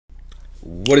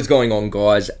What is going on,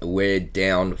 guys? We're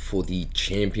down for the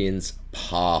Champions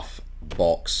Path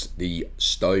box, the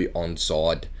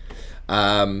Stow-On-Side.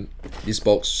 This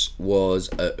box was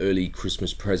an early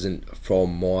Christmas present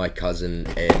from my cousin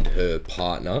and her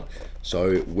partner.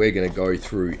 So we're going to go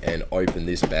through and open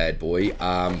this bad boy.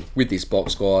 With this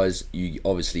box, guys, you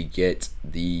obviously get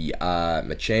the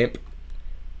Machamp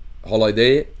holo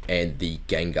there and the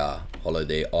Gengar holo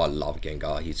there. I love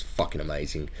Gengar, he's fucking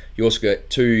amazing. You also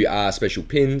get two special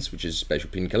pins, which is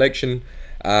special pin collection.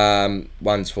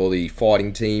 One's for the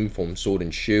fighting team from Sword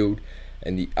and Shield,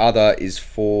 and the other is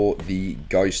for the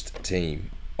ghost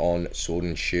team on Sword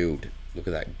and Shield. Look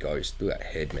at that ghost, look at that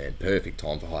head, man. Perfect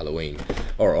time for Halloween.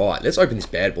 Alright, let's open this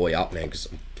bad boy up, man, because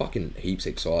I'm fucking heaps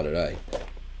excited, eh?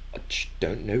 I just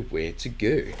don't know where to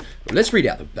go. But let's read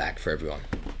out the back for everyone.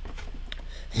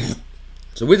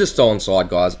 So with the Stow-On-Side,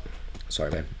 guys,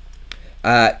 sorry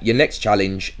man, your next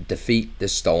challenge, defeat the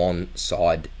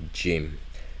Stow-On-Side gym.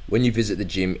 When you visit the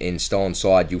gym in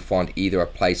Stow-On-Side, you'll find either a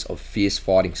place of fierce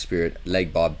fighting spirit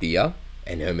led by Bia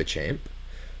and her Machamp,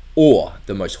 or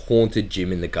the most haunted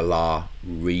gym in the Galar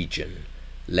region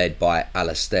led by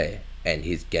Alistair and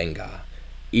his Gengar.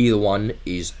 Either one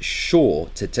is sure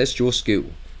to test your skill.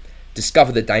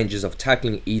 Discover the dangers of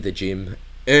tackling either gym,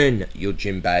 earn your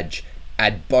gym badge,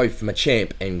 add both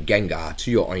Machamp and Gengar to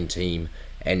your own team,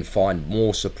 and find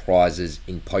more surprises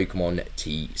in Pokemon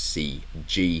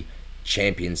TCG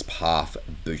Champions Path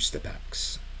booster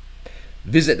packs.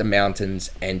 Visit the mountains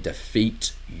and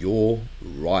defeat your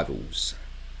rivals.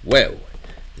 Well,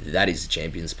 that is the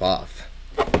Champions Path.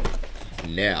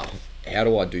 Now, how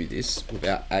do I do this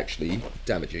without actually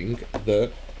damaging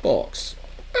the box?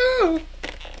 Oh.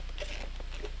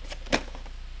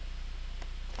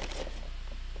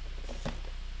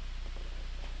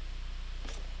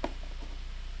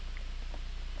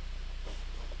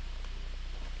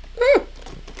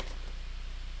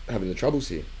 Having the troubles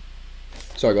here.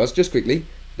 Sorry guys, just quickly,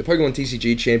 the Pokemon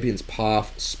TCG Champions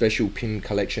Path Special Pin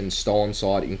Collection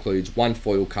Stow-On-Side includes one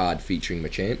foil card featuring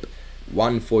Machamp,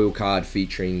 one foil card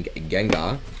featuring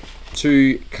Gengar,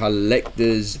 two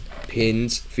collector's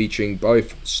pins featuring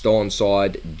both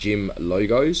Stow-On-Side gym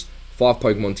logos, 5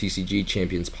 Pokemon TCG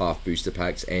Champions Path booster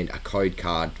packs, and a code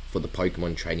card for the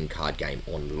Pokemon trading card game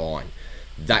online.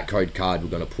 That code card we're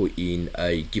going to put in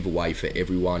a giveaway for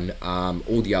everyone.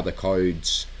 All the other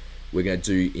codes we're going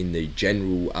to do in the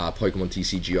general Pokemon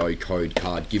TCGO Code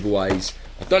card giveaways.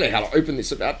 I don't know how to open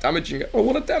this without damaging it. I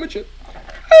want to damage it.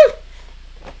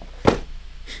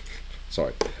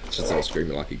 Sorry, it's just that I was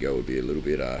screaming like a girl would be a little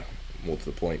bit more to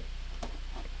the point.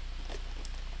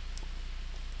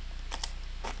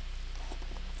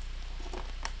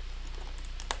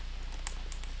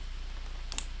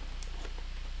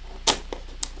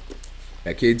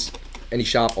 Now kids, any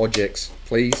sharp objects,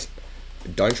 please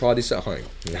don't try this at home.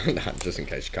 No, just in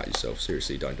case you cut yourself.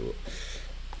 Seriously, don't do it.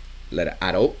 Let an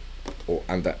adult or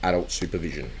under adult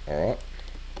supervision, alright?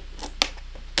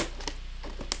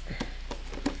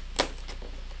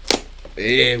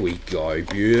 There we go,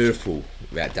 beautiful,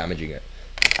 without damaging it.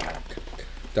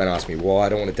 Don't ask me why I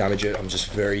don't want to damage it. I'm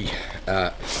just very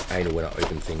anal when I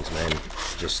open things, man.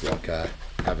 Just like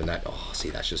having that, oh, see,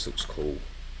 that just looks cool.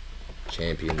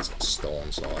 Champions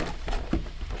Stow-On-Side.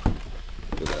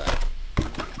 Look at that.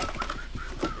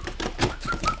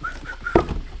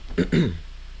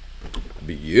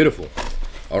 Beautiful.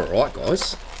 Alright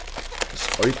guys,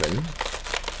 let's open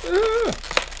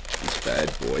this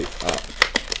bad boy up.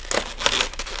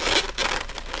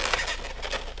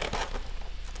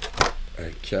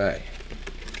 Okay.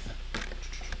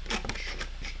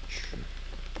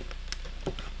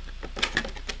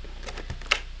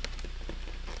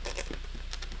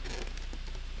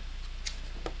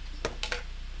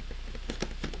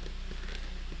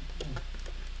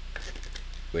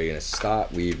 We're going to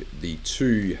start with the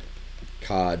two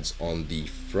cards on the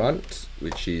front,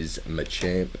 which is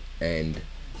Machamp and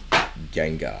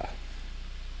Gengar.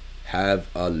 Have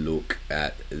a look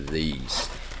at these.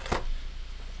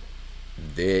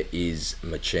 There is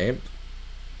Machamp.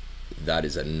 That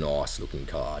is a nice looking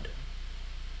card.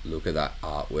 Look at that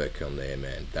artwork on there,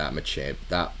 man. That Machamp,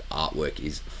 that artwork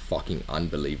is fucking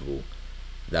unbelievable.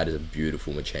 That is a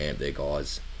beautiful Machamp there,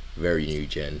 guys. Very new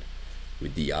gen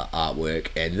with the artwork,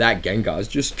 and that Gengar is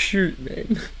just cute,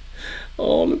 man.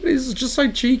 Oh, look, this is just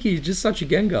so cheeky, just such a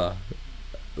Gengar.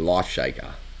 Life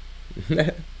Shaker.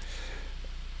 And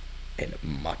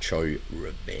Macho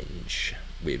Revenge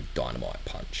with Dynamite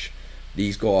Punch.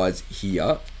 These guys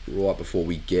here, right before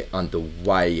we get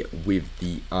underway with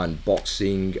the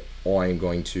unboxing, I am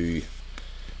going to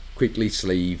quickly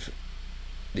sleeve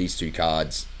these two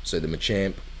cards. So the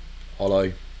Machamp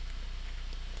holo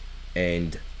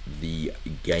and the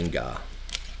Gengar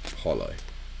holo.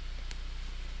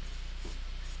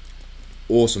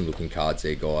 Awesome looking cards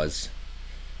there, guys.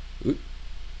 Oop.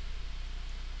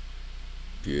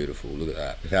 Beautiful, look at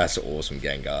that. That's awesome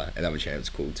Gengar, and that champ's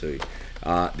cool too.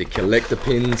 The collector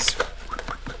pins.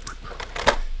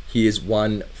 Here's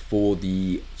one for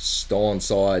the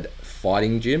Stow-On-Side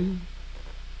fighting gym.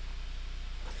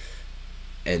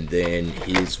 And then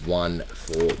here's one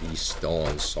for the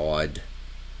Stow-On-Side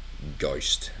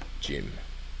ghost gym.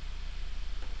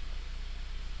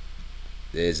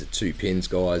 There's the 2 pins,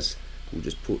 guys. We'll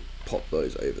just pop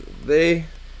those over there.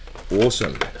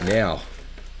 Awesome. Now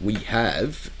we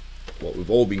have what we've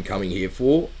all been coming here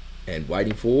for and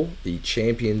waiting for, the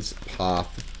Champions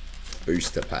Path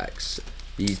booster packs.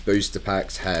 These booster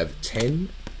packs have 10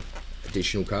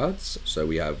 additional cards. So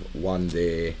we have one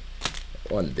there,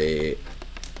 one there.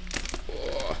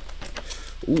 Oh.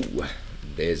 Ooh,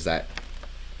 there's that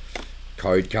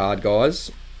code card,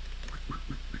 guys.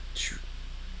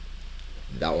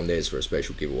 That one there's for a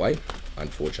special giveaway.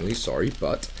 Unfortunately, sorry,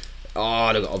 but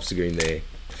oh, look at Obstagoon there.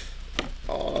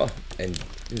 Oh, and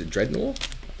is it Dreadnought?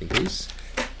 I think it is.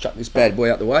 Chuck this bad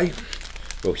boy out the way.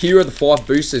 Well, here are the 5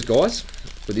 boosters, guys,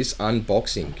 for this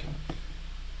unboxing.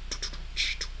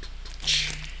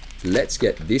 Let's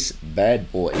get this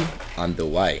bad boy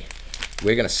underway.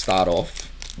 We're going to start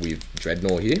off with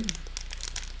Dreadnought here.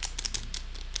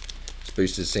 This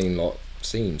booster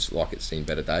seems like it's seen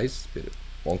better days. It's a bit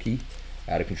wonky,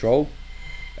 out of control.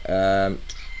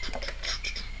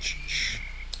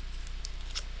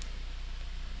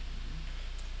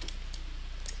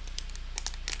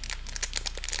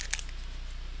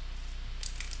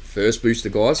 First booster,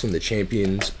 guys, from the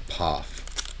Champions Path.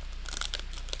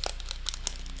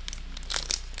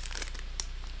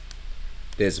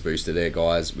 There's the booster there,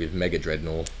 guys, with Mega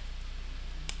Dreadnought.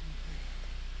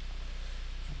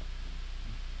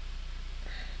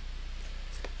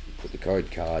 Put the code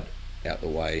card out the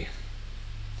way,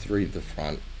 3 to the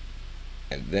front,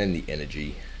 and then the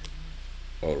energy.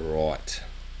 Alright.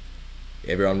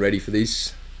 Everyone ready for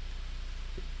this?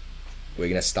 We're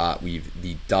going to start with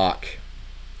the Dark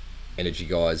Energy,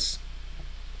 guys.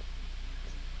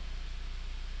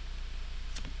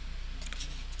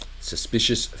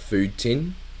 Suspicious Food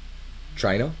Tin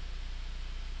Trainer.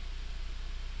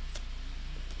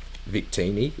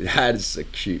 Victini. That is a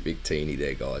cute Victini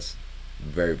there, guys.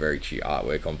 Very, very cute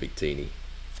artwork on Victini.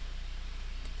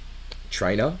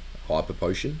 Trainer Hyper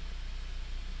Potion.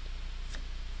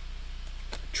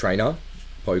 Trainer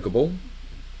Pokeball.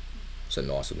 It's a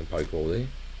nice looking Pokeball there.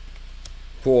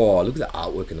 Oh, look at the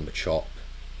artwork in the Machop.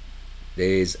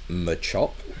 There's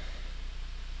Machop.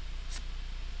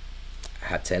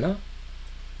 Hatena.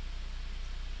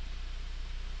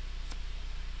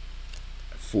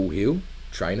 Full Heal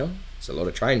Trainer. There's a lot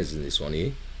of trainers in this one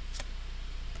here.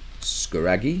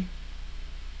 Scraggy.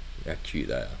 How cute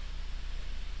they are.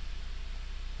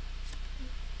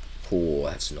 Oh,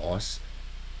 that's nice.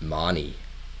 Marnie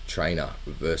Trainer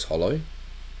Reverse Holo.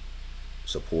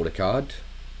 Supporter card.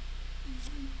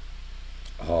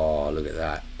 Oh, look at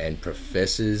that. And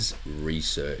Professor's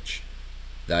Research.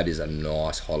 That is a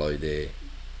nice holo there.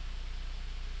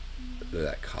 Look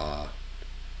at that car.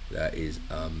 That is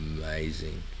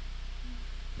amazing.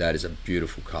 That is a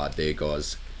beautiful card there,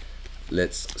 guys.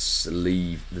 Let's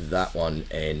leave that one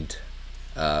and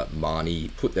Marnie,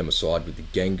 put them aside with the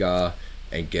Gengar,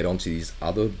 and get onto these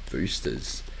other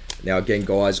boosters. Now again,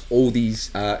 guys, all these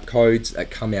codes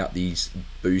that come out, these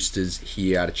boosters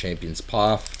here out of Champions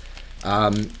Path,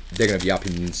 they're going to be up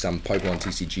in some Pokemon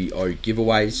TCGO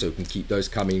giveaways, so we can keep those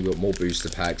coming. We've got more booster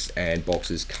packs and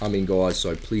boxes coming, guys,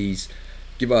 so please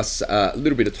give us a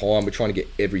little bit of time. We're trying to get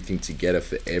everything together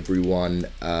for everyone,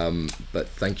 but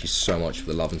thank you so much for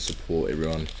the love and support,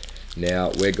 everyone.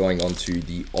 Now we're going on to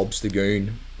the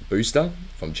Obstagoon booster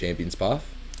from Champions Path.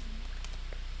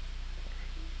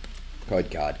 Code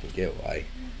card can get away.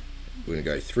 We're going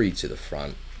to go 3 to the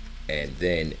front, and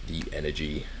then the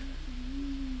energy.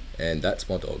 And that's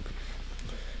my dog.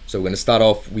 So we're going to start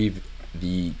off with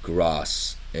the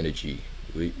Grass Energy.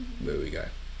 Where we go.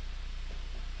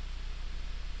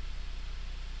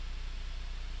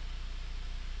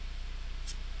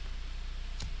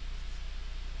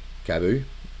 Kabu,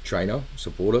 Trainer,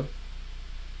 Supporter.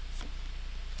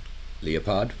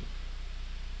 Leopard.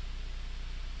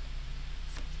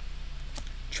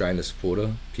 Trainer,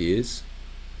 Supporter, Piers.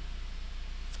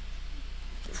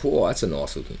 Oh, that's a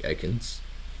nice looking Ekans.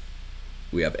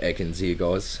 We have Ekans here,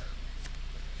 guys.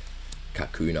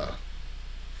 Kakuna.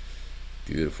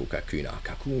 Beautiful Kakuna.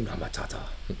 Kakuna Matata.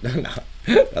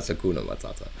 That's Hakuna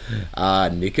Matata.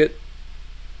 Nickit.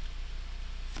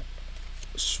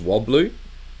 Swablu.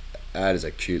 That is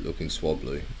a cute looking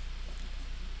Swablu.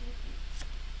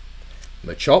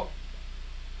 Machop.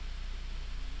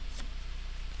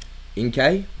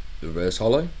 Inkay, reverse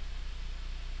holo.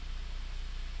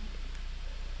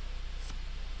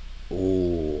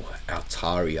 Oh,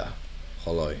 Altaria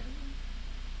holo.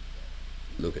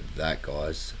 Look at that,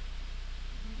 guys.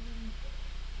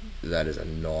 That is a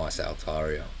nice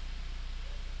Altaria.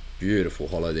 Beautiful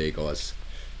holo there, guys.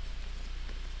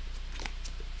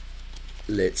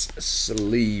 Let's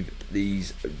sleeve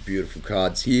these beautiful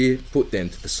cards here, put them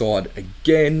to the side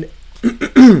again,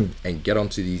 and get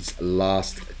onto these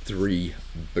last 3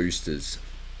 boosters.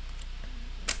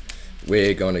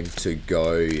 We're going to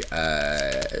go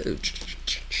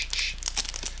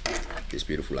this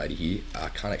beautiful lady here. I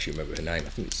can't actually remember her name. I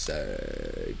think it's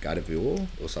Gardevoir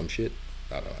or some shit.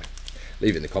 I don't know.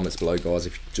 Leave it in the comments below, guys,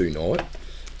 if you do know it.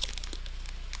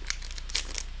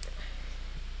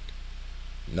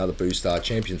 Another booster,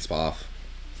 Champions Path.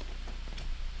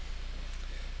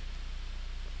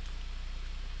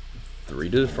 3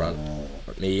 to the front.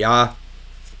 Mia.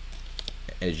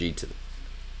 Energy to the...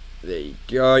 There you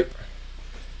go.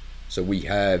 So we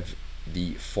have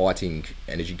the Fighting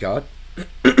Energy card.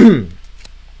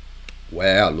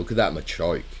 Wow, look at that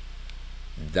Machoke.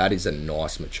 That is a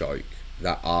nice Machoke.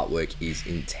 That artwork is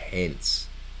intense.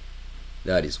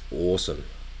 That is awesome.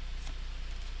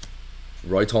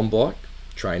 Rotom Bike.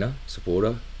 Trainer,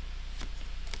 supporter,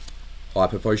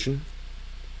 Hyper Potion,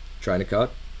 trainer card,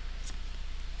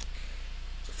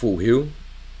 Full Heal,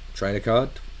 trainer card,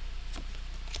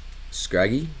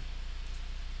 Scraggy,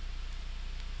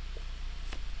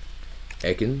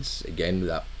 Ekans, again with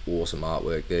that awesome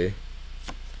artwork there,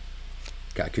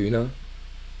 Kakuna,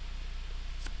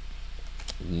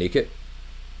 Nickit,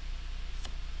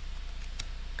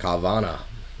 Carvana,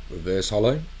 reverse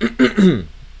holo.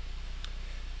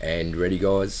 And ready,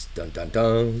 guys, dun dun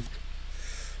dun,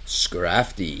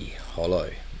 Scrafty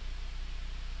holo.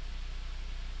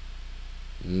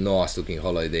 Nice looking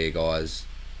holo there, guys.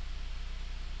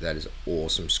 That is an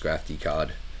awesome Scrafty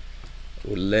card.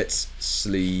 Well, let's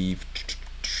sleeve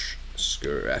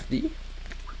Scrafty.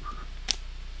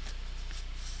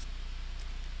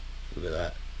 Look at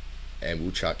that. And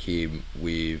we'll chuck him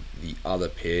with the other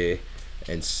pair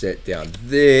and set down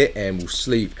there, and we'll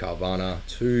sleeve Carvana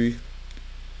too.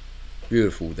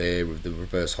 Beautiful there with the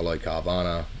reverse holo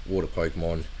Carvana, water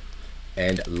Pokemon,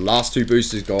 and last 2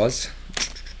 boosters, guys.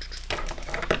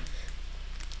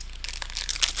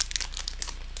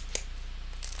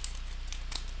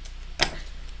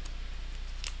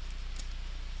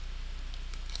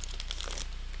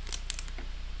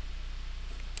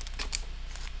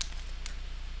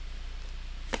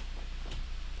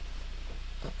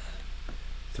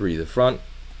 Three to the front,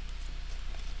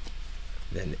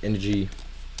 then energy.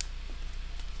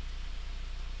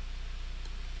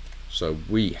 So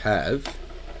we have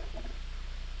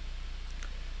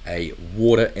a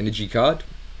water energy card,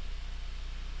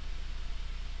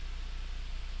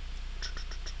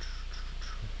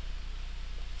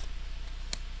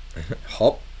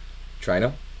 Hop,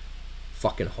 trainer,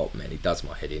 fucking Hop, man, he does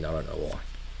my head in, I don't know why.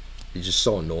 He's just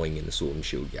so annoying in the Sword and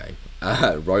Shield game.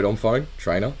 Rodon Phone,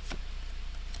 trainer,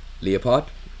 Leopard,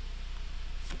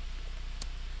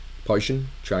 Potion,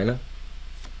 trainer,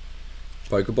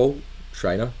 Pokeball,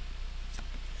 trainer,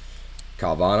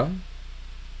 Carvana,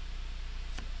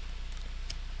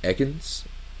 Ekans,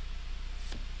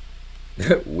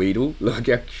 Weedle. Look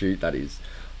how cute that is.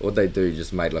 What they do,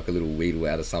 just made like a little Weedle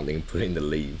out of something and put in the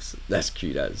leaves. That's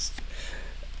cute as.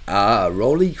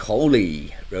 Roly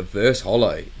Holy, reverse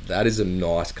holo. That is a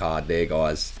nice card there,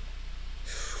 guys.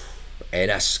 And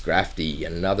a Scrafty,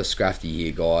 another Scrafty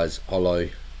here, guys. Holo,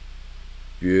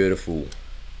 beautiful.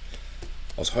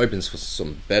 I was hoping for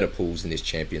some better pulls in this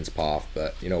Champions Path,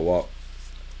 but you know what?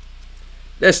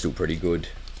 They're still pretty good.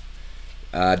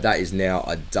 That is now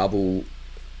a double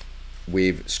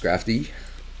with Scrafty.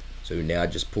 So we now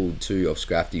just pulled 2 of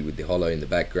Scrafty with the holo in the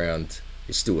background.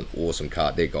 It's still an awesome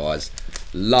card there, guys.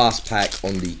 Last pack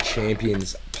on the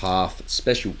Champions Path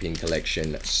Special Pin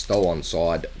Collection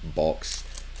Stow-On-Side box.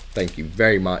 Thank you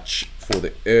very much for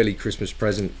the early Christmas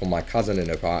present from my cousin and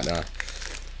her partner.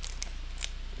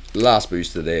 Last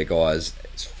booster there, guys.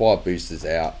 It's 5 boosters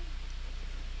out.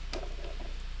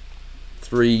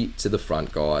 3 to the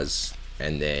front, guys.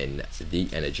 And then the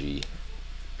energy.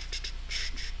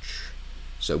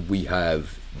 So we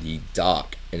have the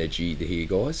dark energy here,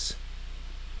 guys.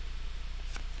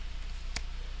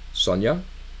 Sonia,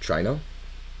 trainer.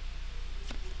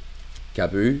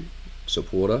 Kaboo,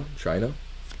 supporter, trainer.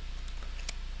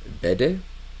 Bede,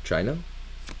 trainer.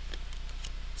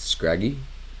 Scraggy.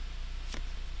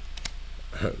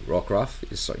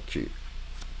 Rockruff is so cute.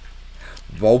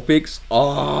 Vulpix.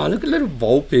 Oh, look at little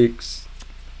Vulpix.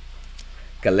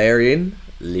 Galarian,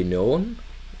 Linoon.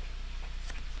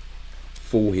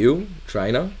 Full Heal,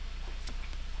 Trainer.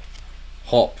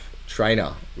 Hop,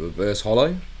 Trainer, Reverse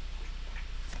Holo.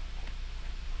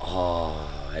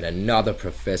 Oh, and another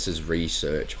Professor's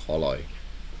Research Holo.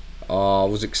 Oh, I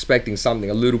was expecting something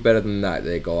a little better than that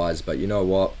there, guys. But you know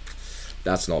what?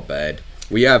 That's not bad.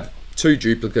 We have two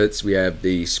duplicates. We have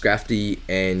the Scrafty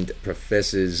and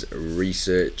Professor's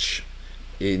Research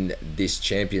in this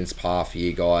Champions Path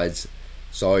here, guys.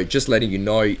 So just letting you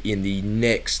know, in the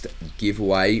next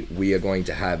giveaway, we are going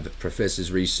to have Professor's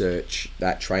Research,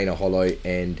 that Trainer Holo,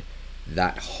 and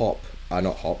that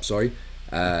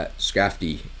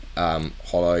Scrafty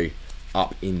Holo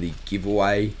up in the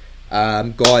giveaway.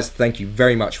 Guys, thank you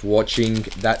very much for watching.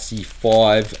 That's the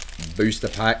 5 booster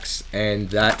packs, and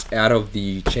that out of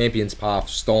the Champions Path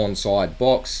Stow-On-Side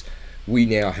box, we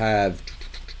now have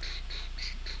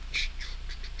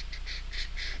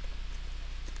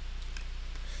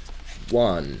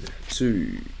 1,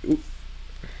 2,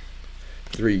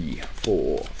 3,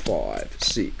 4, 5,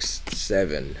 6,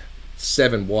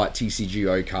 7 white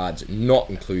TCGO cards, not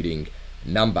including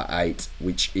number 8,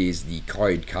 which is the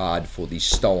code card for the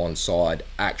Stow-On-Side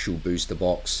actual booster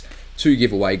box to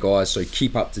give away, guys. So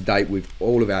keep up to date with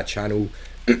all of our channel.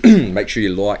 Make sure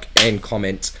you like and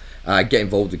comment, get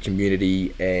involved with the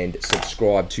community, and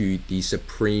subscribe to the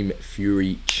Supreme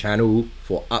Fury channel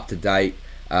for up to date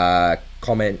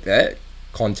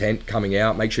content coming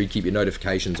out. Make sure you keep your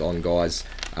notifications on, guys.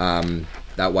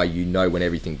 That way you know when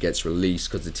everything gets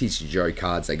released, because the TCGO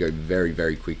cards, they go very,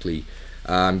 very quickly.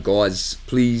 Guys,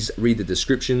 please read the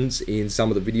descriptions in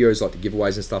some of the videos, like the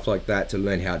giveaways and stuff like that, to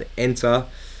learn how to enter.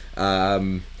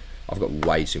 I've got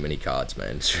way too many cards,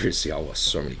 man. Seriously, I've got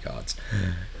so many cards.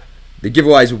 The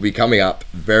giveaways will be coming up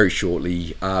very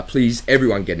shortly. Please,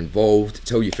 everyone, get involved.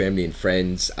 Tell your family and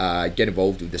friends. Get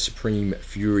involved with the Supreme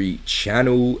Fury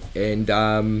channel, and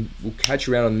we'll catch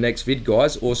you around on the next vid,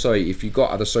 guys. Also, if you've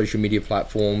got other social media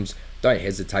platforms, don't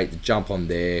hesitate to jump on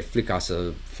there, flick us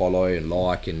a follow and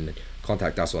like, and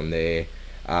contact us on there.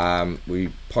 We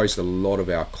post a lot of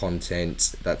our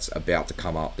content that's about to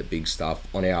come up, the big stuff,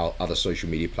 on our other social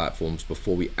media platforms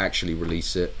before we actually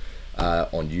release it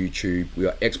on YouTube. We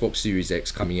got Xbox Series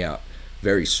X coming out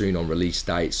very soon on release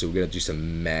date, so we're going to do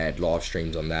some mad live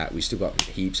streams on that. We still got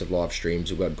heaps of live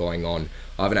streams we've got going on.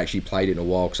 I haven't actually played it in a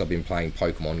while because I've been playing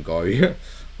Pokemon Go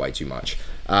way too much.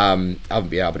 I haven't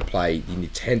been able to play the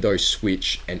Nintendo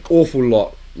Switch an awful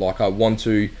lot like I want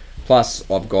to. Plus,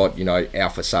 I've got, you know,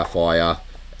 Alpha Sapphire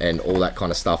and all that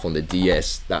kind of stuff on the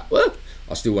DS that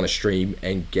I still want to stream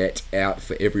and get out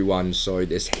for everyone. So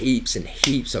there's heaps and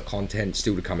heaps of content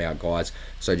still to come out, guys.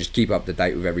 So just keep up to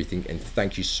date with everything, and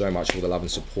thank you so much for the love and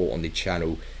support on the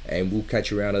channel, and we'll catch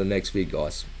you around in the next vid,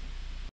 guys.